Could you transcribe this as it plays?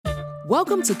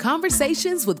Welcome to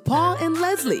Conversations with Paul and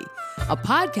Leslie, a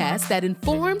podcast that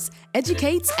informs,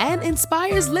 educates, and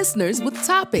inspires listeners with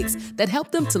topics that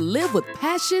help them to live with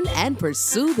passion and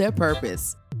pursue their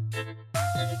purpose.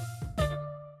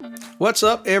 What's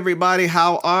up, everybody?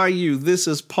 How are you? This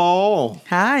is Paul.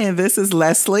 Hi, and this is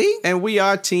Leslie. And we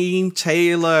are Team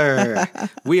Taylor.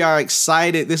 We are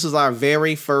excited. This is our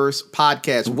very first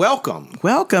podcast. Welcome.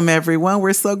 Welcome, everyone.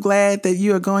 We're so glad that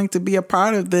you are going to be a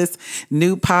part of this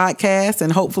new podcast.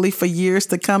 And hopefully for years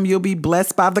to come, you'll be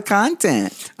blessed by the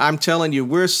content. I'm telling you,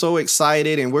 we're so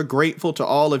excited and we're grateful to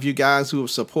all of you guys who have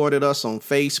supported us on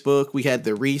Facebook. We had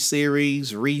the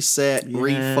Re-Series, Reset,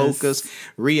 Refocus,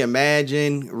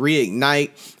 Reimagine, Reignite.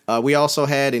 We also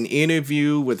had an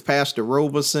interview with Pastor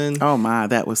Robeson. Oh my,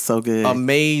 that was so good.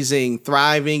 Amazing,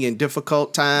 thriving in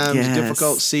difficult times,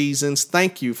 difficult seasons.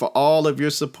 Thank you for all of your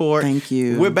support. Thank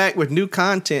you. We're back with new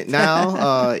content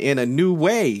now in a new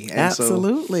way. And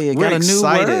absolutely. So I got a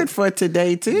excited. new word for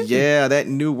today too. Yeah, that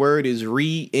new word is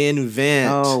reinvent.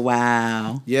 Oh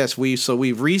wow. Yes,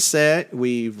 we've reset,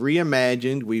 we've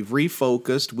reimagined, we've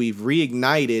refocused, we've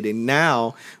reignited, and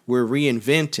now we're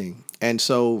reinventing. And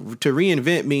so to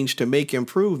reinvent means to make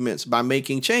improvements by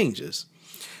making changes.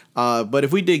 But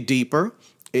if we dig deeper,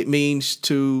 it means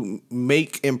to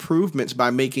make improvements by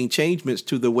making changes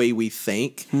to the way we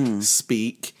think,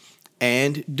 speak,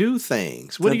 and do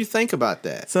things. What do you think about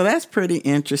that? So that's pretty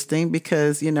interesting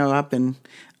because, I've been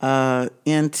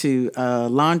into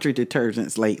laundry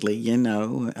detergents lately,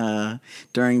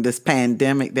 during this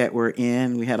pandemic that we're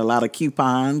in. We had a lot of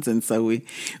coupons, and so we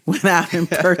went out and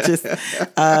purchased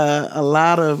a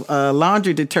lot of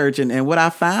laundry detergent. And what I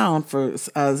found for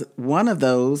one of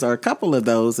those, or a couple of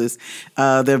those, is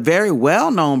they're very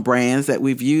well-known brands that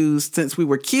we've used since we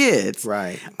were kids.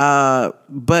 Right.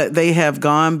 But they have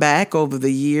gone back over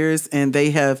the years, and they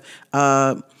have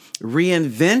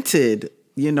reinvented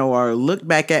or look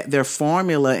back at their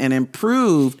formula and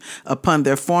improved upon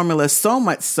their formula so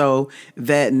much so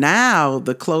that now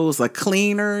the clothes are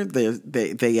cleaner,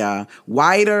 they are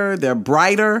whiter, they're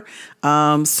brighter.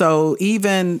 So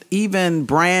even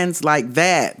brands like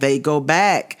that, they go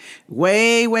back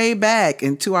way, way back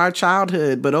into our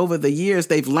childhood. But over the years,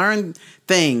 they've learned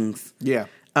things. Yeah.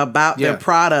 About their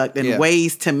product and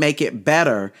ways to make it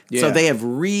better. Yeah. So they have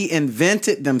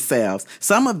reinvented themselves.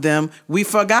 Some of them we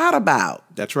forgot about.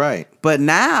 That's right. But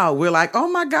now we're like, oh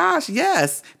my gosh,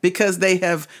 yes, because they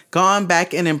have gone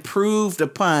back and improved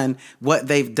upon what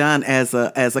they've done as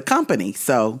a company.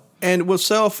 So. And with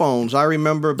cell phones, I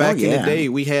remember back in the day,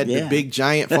 we had the big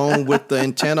giant phone with the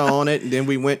antenna on it. And then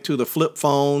we went to the flip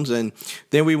phones, and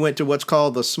then we went to what's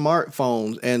called the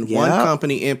smartphones. And one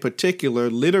company in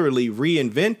particular literally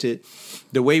reinvented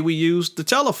the way we use the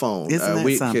telephone. Isn't that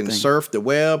we something? can surf the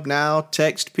web now,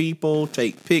 text people,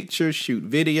 take pictures, shoot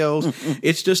videos.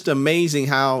 It's just amazing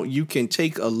how you can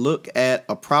take a look at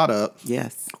a product.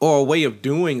 Yes. Or a way of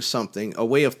doing something, a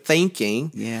way of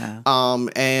thinking,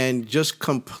 and just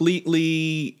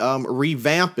completely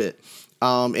revamp it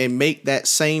and make that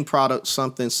same product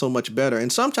something so much better.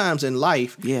 And sometimes in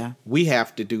life, we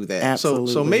have to do that.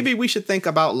 Absolutely. So maybe we should think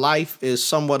about life as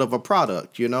somewhat of a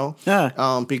product,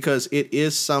 because it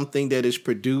is something that is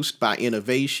produced by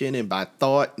innovation and by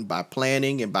thought and by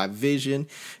planning and by vision.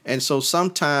 And so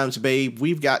sometimes, babe,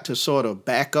 we've got to sort of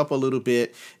back up a little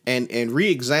bit and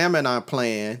re-examine our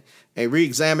plan and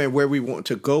re-examine where we want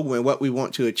to go and what we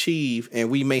want to achieve, and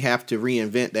we may have to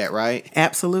reinvent that, right?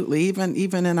 Absolutely.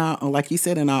 Even in our, like you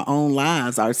said, in our own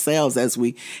lives, ourselves, as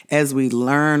we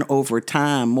learn over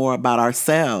time more about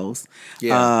ourselves.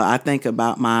 I think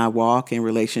about my walk and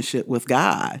relationship with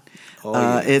God.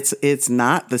 It's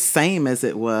not the same as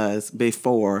it was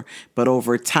before, but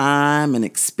over time and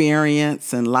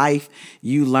experience and life,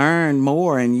 you learn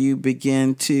more and you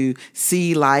begin to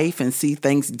see life and see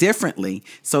things differently.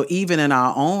 So even in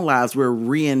our own lives, we're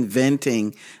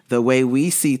reinventing the way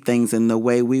we see things and the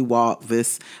way we walk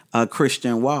this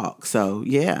Christian walk. So,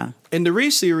 yeah. And the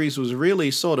Re-Series was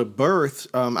really sort of birthed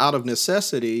out of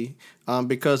necessity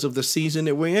because of the season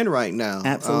that we're in right now.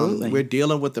 Absolutely. We're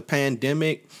dealing with the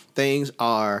pandemic. Things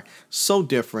are so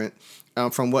different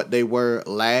from what they were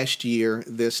last year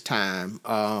this time.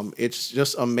 It's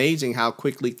just amazing how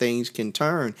quickly things can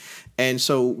turn. And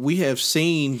so we have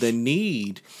seen the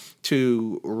need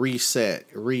to reset,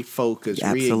 refocus,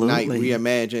 reignite,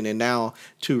 reimagine, and now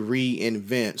to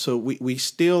reinvent. So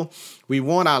we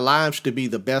want our lives to be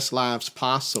the best lives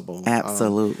possible.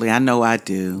 Absolutely. I know I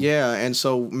do. Yeah. And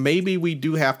so maybe we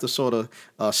do have to sort of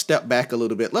step back a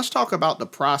little bit. Let's talk about the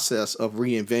process of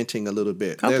reinventing a little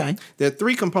bit. Okay. There are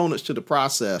three components to the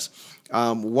process.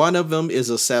 One of them is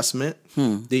assessment.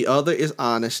 The other is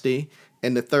honesty.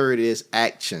 and the third is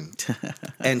action.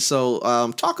 And so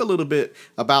talk a little bit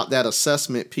about that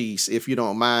assessment piece, if you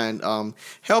don't mind.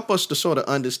 Help us to sort of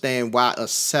understand why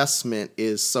assessment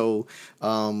is so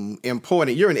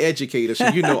important. You're an educator, so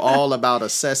you know all about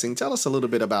assessing. Tell us a little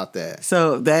bit about that.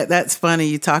 So that's funny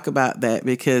you talk about that,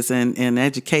 because in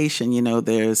education, you know,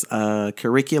 there's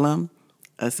curriculum,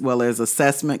 as well as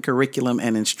assessment, curriculum,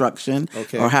 and instruction,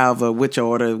 or however, which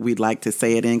order we'd like to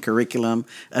say it in: curriculum,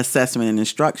 assessment, and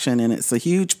instruction. And it's a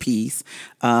huge piece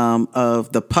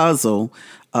of the puzzle,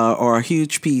 or a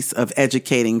huge piece of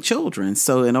educating children.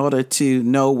 So in order to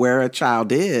know where a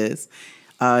child is,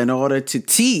 in order to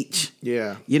teach,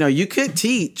 you know, you could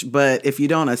teach, but if you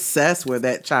don't assess where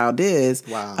that child is,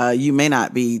 you may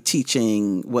not be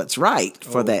teaching what's right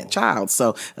for that child.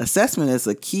 So assessment is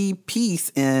a key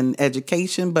piece in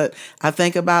education, but I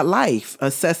think about life,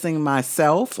 assessing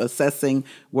myself, assessing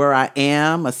where I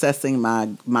am, assessing my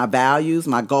values,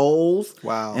 my goals,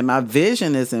 and my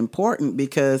vision is important,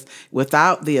 because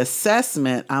without the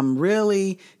assessment, I'm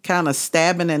really kind of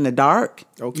stabbing in the dark.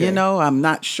 You know, I'm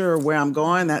not sure where I'm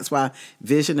going. That's why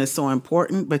vision is so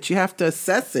important, but you have to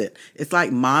assess it. It's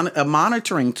like a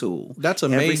monitoring tool. That's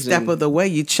amazing. Every step of the way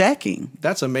you're checking.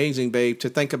 That's amazing, babe, to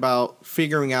think about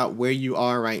figuring out where you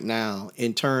are right now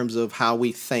in terms of how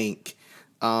we think,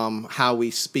 how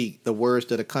we speak, the words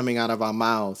that are coming out of our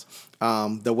mouths,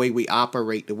 the way we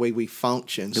operate, the way we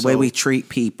function. The way we treat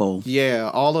people.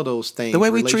 Yeah, all of those things. The way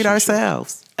we treat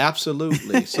ourselves.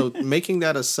 Absolutely. So making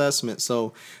that assessment.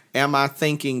 So am I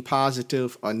thinking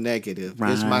positive or negative?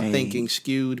 Right. Is my thinking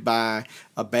skewed by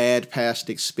a bad past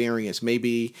experience?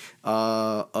 Maybe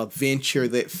a venture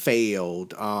that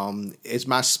failed? Is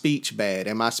my speech bad?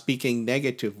 Am I speaking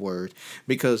negative words?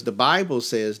 Because the Bible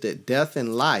says that death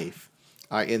and life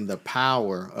are in the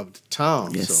power of the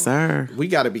tongue. Yes, so sir. We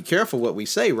got to be careful what we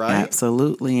say, right?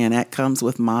 Absolutely. And that comes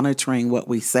with monitoring what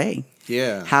we say.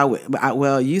 Yeah.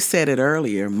 Well, you said it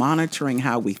earlier, monitoring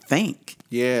how we think.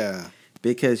 Yeah.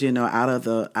 Because, you know, out of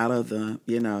the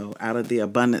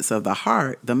abundance of the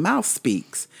heart, the mouth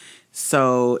speaks.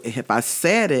 So if I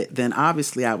said it, then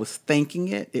obviously I was thinking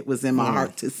it. It was in my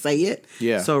heart to say it.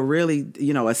 Yeah. So really,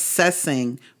 you know,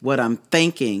 assessing what I'm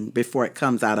thinking before it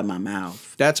comes out of my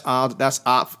mouth. That's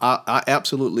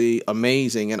absolutely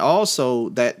amazing. And also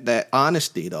that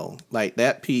honesty, though, like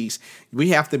that piece,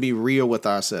 we have to be real with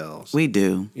ourselves. We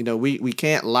do. You know, we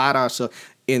can't lie to ourselves.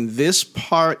 In this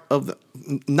part of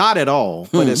not at all,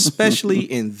 but especially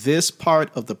in this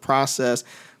part of the process,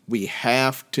 we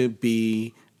have to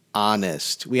be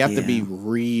honest. We have to be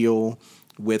real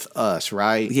with us,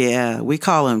 right? Yeah, we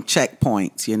call them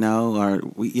checkpoints, you know, or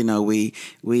we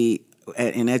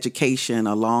in education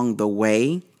along the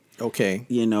way. Okay.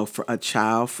 You know, for a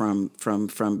child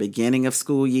from beginning of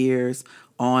school years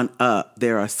on up,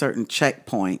 there are certain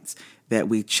checkpoints that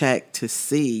we check to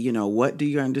see, you know, what do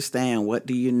you understand? What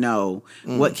do you know?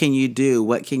 What can you do?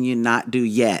 What can you not do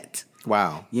yet?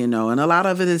 Wow. You know, and a lot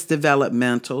of it is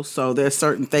developmental. So there's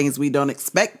certain things we don't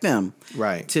expect them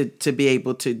to be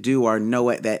able to do or know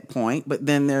at that point. But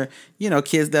then there are, you know,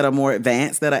 kids that are more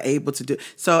advanced that are able to do.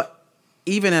 So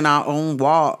even in our own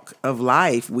walk of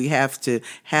life, we have to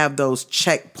have those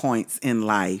checkpoints in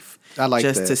life. I like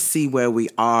just that. to see where we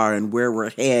are and where we're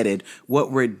headed, what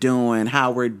we're doing,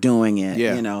 how we're doing it.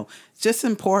 Yeah. You know, it's just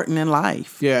important in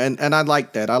life. Yeah, and I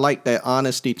like that. I like that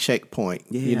honesty checkpoint.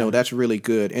 Yeah. You know, that's really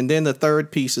good. And then the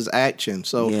third piece is action.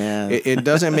 So it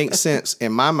doesn't make sense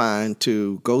in my mind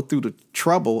to go through the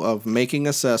trouble of making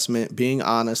assessment, being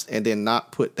honest, and then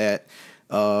not put that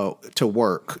to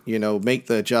work, you know, make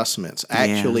the adjustments,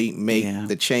 actually make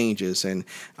the changes. And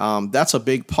that's a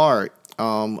big part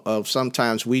of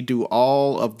sometimes we do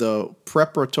all of the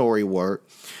preparatory work,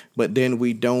 but then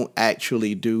we don't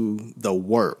actually do the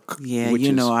work. Yeah,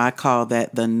 you know, I call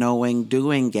that the knowing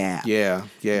doing gap. Yeah,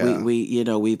 yeah. We you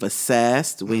know, we've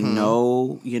assessed, we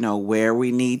know, you know, where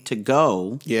we need to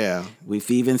go. Yeah.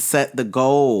 We've even set the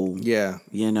goal. Yeah.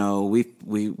 You know,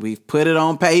 we've put it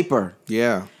on paper.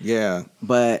 Yeah, yeah.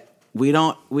 But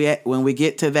when we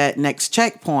get to that next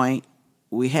checkpoint,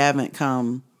 we haven't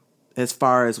come as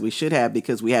far as we should have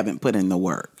because we haven't put in the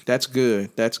work. That's good.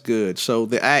 That's good. So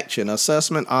the action,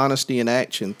 assessment, honesty, and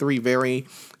action, 3 very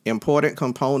important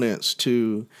components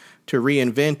to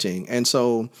reinventing. And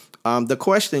so the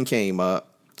question came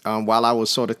up while I was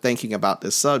sort of thinking about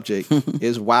this subject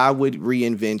is why would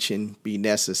reinvention be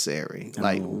necessary?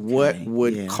 Like what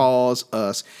would cause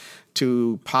us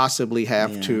to possibly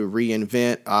have to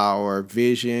reinvent our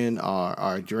vision,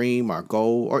 our dream, our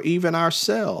goal, or even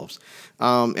ourselves.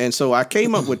 And so I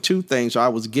came up with two things. I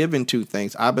was given two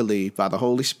things, I believe, by the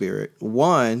Holy Spirit.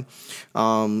 One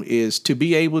is to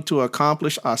be able to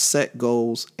accomplish our set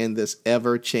goals in this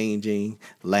ever-changing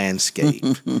landscape.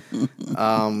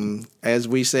 As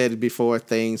we said before,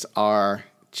 things are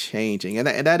changing,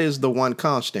 and that is the one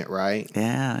constant, right?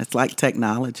 Yeah, it's like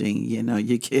technology.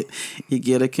 You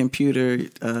get a computer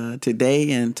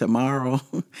today, and tomorrow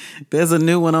there's a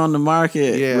new one on the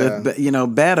market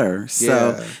with better.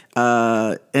 So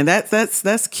and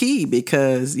that's key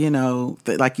because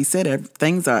like you said,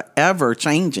 things are ever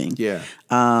changing. Yeah.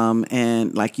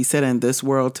 And like you said, in this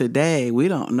world today, we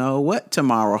don't know what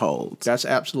tomorrow holds. That's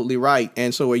absolutely right.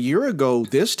 And so a year ago,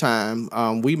 this time,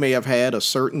 we may have had a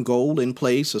certain goal in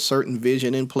place, a certain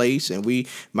vision in place, and we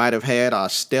might have had our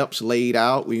steps laid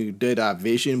out. We did our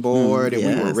vision board and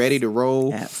we were ready to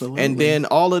roll. Absolutely. And then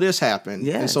all of this happened.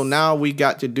 Yes. And so now we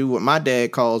got to do what my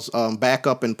dad calls back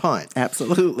up and punt.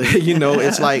 Absolutely.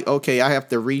 It's like, okay, I have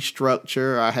to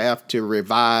restructure. I have to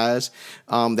revise.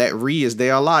 That is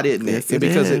there a lot, isn't it? Yes,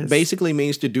 because is. it basically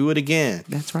means to do it again.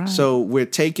 That's right. So we're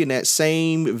taking that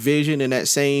same vision and that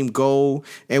same goal,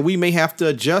 and we may have to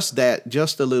adjust that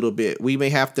just a little bit. We may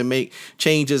have to make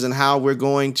changes in how we're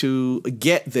going to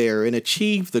get there and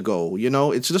achieve the goal.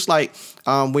 It's just like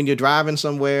when you're driving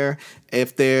somewhere,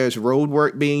 if there's road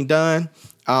work being done,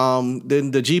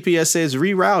 then the GPS says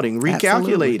rerouting,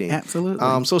 recalculating.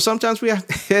 Absolutely. So sometimes we have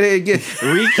to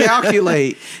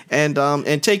recalculate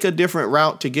and take a different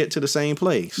route to get to the same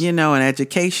place. In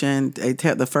education,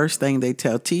 the first thing they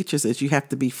tell teachers is you have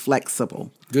to be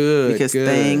flexible. Good. Because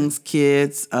things,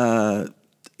 kids,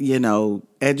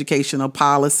 educational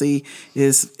policy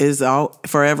is all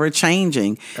forever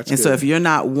changing. So if you're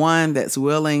not one that's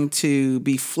willing to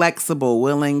be flexible,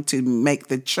 willing to make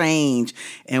the change,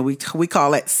 and we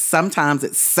call it, sometimes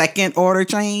it's second order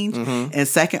change, and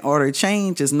second order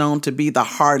change is known to be the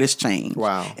hardest change.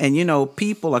 Wow. And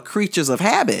people are creatures of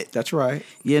habit. That's right.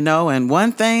 And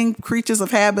one thing creatures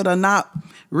of habit are not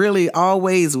really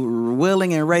always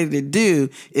willing and ready to do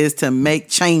is to make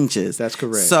changes. That's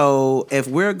correct. So if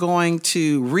we're going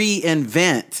to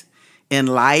reinvent in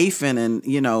life and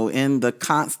in the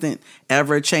constant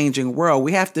ever-changing world,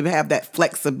 we have to have that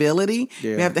flexibility.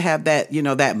 Yeah. We have to have that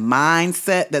that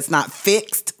mindset that's not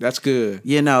fixed. That's good.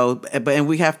 And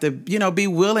we have to be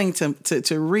willing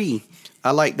to I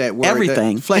like that word.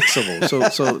 Everything. Flexible.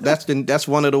 So that's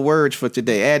one of the words for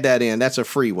today. Add that in. That's a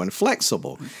free one.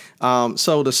 Flexible.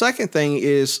 So the second thing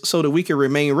is so that we can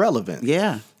remain relevant.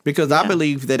 Yeah. Because I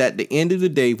believe that at the end of the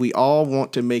day, we all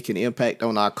want to make an impact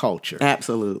on our culture.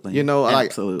 Absolutely.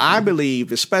 Absolutely. I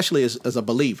believe, especially as a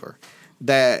believer,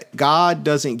 that God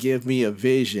doesn't give me a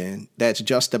vision that's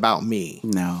just about me.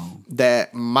 No.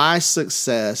 That my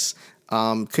success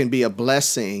can be a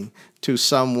blessing to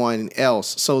someone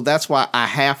else. So that's why I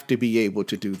have to be able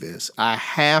to do this. I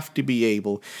have to be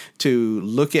able to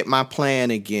look at my plan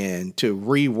again, to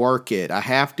rework it. I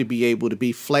have to be able to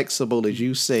be flexible, as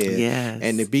you said,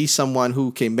 and to be someone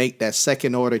who can make that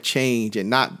second order change and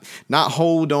not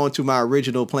hold on to my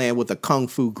original plan with a kung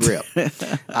fu grip.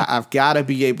 I've got to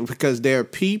be able, because there are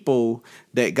people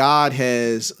that God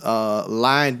has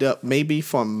lined up, maybe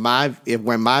when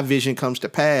my vision comes to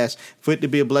pass, for it to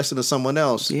be a blessing to someone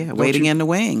else. Yeah, waiting in the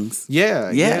wings.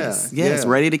 Yes,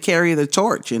 ready to carry the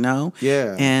torch.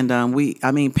 Yeah,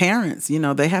 and parents,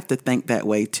 they have to think that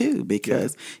way too,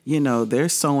 because they're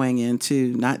sowing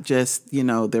into not just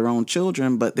their own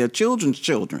children, but their children's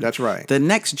children. That's right. The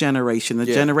next generation, the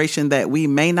generation that we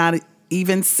may not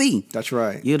even see. That's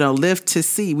right. Live to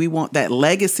see. We want that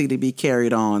legacy to be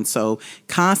carried on. So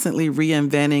constantly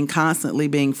reinventing, constantly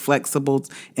being flexible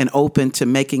and open to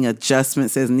making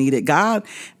adjustments as needed. God,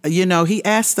 He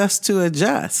asked us to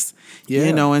adjust. Yeah.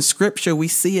 In scripture, we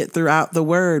see it throughout the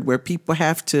word where people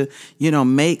have to,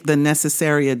 make the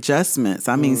necessary adjustments.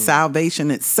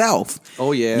 Salvation itself.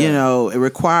 Oh, yeah. It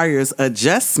requires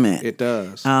adjustment. It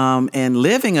does. And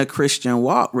living a Christian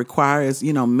walk requires,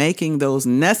 making those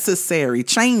necessary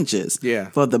changes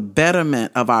for the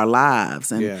betterment of our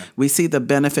lives. And we see the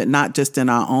benefit not just in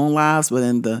our own lives, but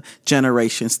in the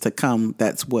generations to come.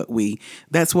 That's what we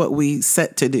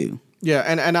set to do. Yeah,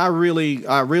 and I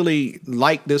really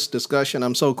like this discussion.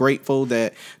 I'm so grateful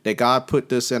that God put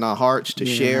this in our hearts to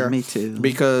share. Me too.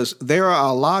 Because there are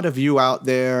a lot of you out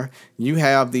there. You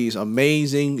have these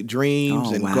amazing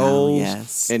dreams and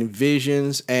goals and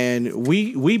visions, and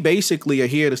we basically are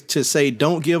here to say,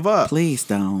 don't give up. Please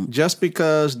don't. Just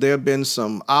because there have been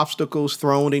some obstacles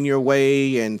thrown in your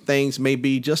way and things may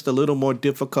be just a little more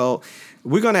difficult,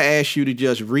 we're going to ask you to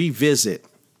just revisit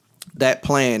that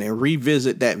plan and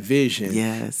revisit that vision.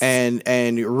 Yes. And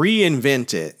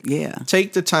reinvent it. Yeah.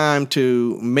 Take the time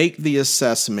to make the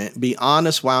assessment, be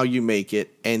honest while you make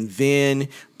it, and then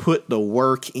put the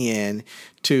work in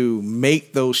to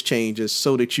make those changes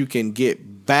so that you can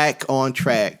get back on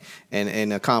track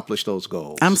and accomplish those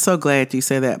goals. I'm so glad you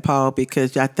said that, Paul,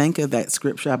 because I think of that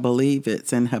scripture. I believe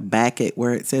it's in Habakkuk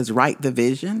where it says, write the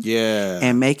vision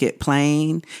and make it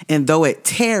plain. And though it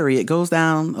tarry, it goes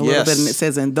down a little bit and it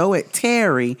says, and though it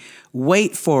tarry,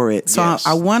 wait for it. So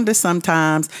I wonder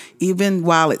sometimes, even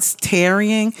while it's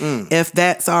tarrying, if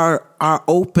that's our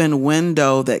open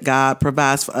window that God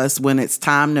provides for us when it's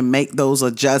time to make those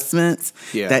adjustments,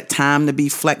 that time to be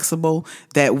flexible,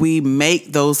 that we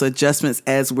make those adjustments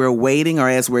as we're waiting or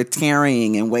as we're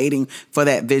tarrying and waiting for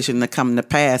that vision to come to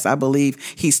pass. I believe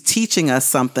he's teaching us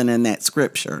something in that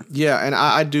scripture. Yeah, and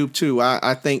I do too.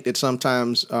 I think that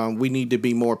sometimes we need to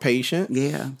be more patient.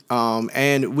 Yeah.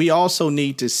 And we also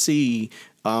need to see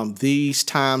these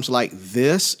times like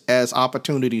this as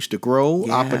opportunities to grow,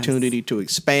 opportunity to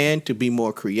expand, to be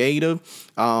more creative.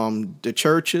 The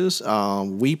churches,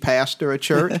 we pastor a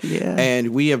church and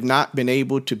we have not been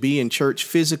able to be in church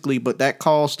physically, but that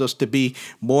caused us to be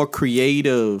more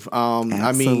creative.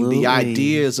 I mean, the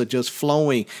ideas are just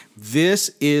flowing. This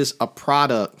is a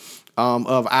product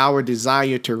of our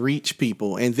desire to reach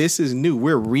people. And this is new.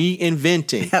 We're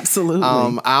reinventing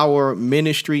our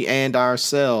ministry and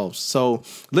ourselves. So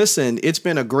listen, it's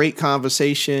been a great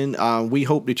conversation. We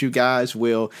hope that you guys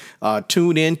will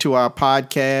tune into our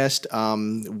podcast.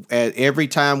 Every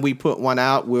time we put one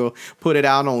out, we'll put it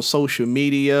out on social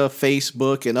media,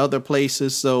 Facebook, and other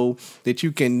places so that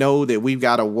you can know that we've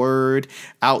got a word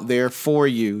out there for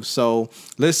you. So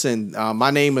listen, my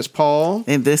name is Paul.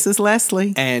 And this is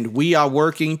Leslie. And we are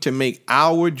working to make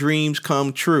our dreams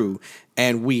come true.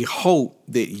 And we hope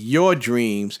that your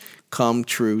dreams come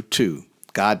true too.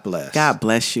 God bless. God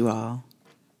bless you all.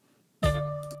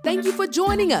 Thank you for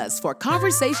joining us for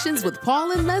Conversations with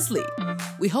Paul and Leslie.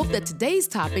 We hope that today's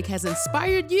topic has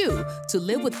inspired you to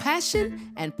live with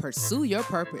passion and pursue your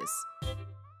purpose.